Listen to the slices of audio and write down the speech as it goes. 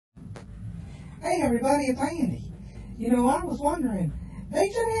Hey everybody, it's Andy. You know, I was wondering,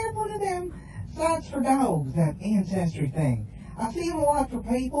 they should have one of them sites for dogs, that Ancestry thing. I see them a lot for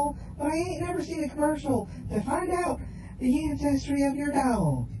people, but I ain't never seen a commercial to find out the ancestry of your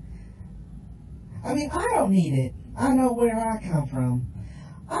dog. I mean, I don't need it. I know where I come from.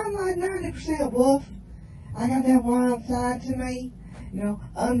 I'm like 90% wolf. I got that wild side to me, you know,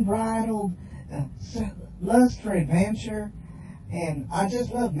 unbridled lust for adventure, and I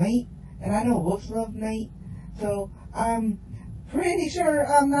just love meat, and I know wolves love meat, so I'm pretty sure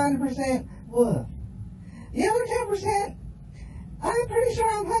I'm 90% wolf. The other 10%, I'm pretty sure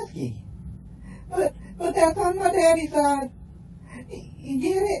I'm husky, but that's on my daddy's side. You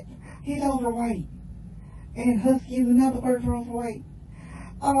get it? He's overweight, and husky is another word for overweight.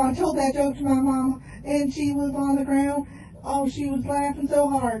 Oh, I told that joke to my mama, and she was on the ground. Oh, she was laughing so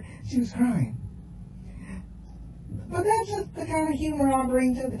hard, she was crying. But that's just the kind of humor I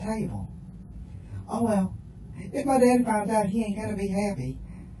bring to the table. Oh well, if my dad finds out, he ain't gonna be happy.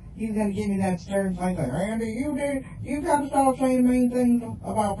 He's gonna give me that stern face like, Andy, you gotta stop saying mean things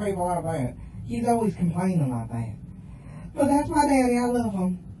about people like that. He's always complaining like that. But that's my daddy, I love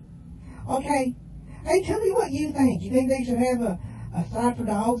him. Okay, hey, tell me what you think. You think they should have a site for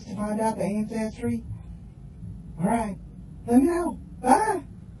dogs to find out the ancestry? Alright, let me know. Bye.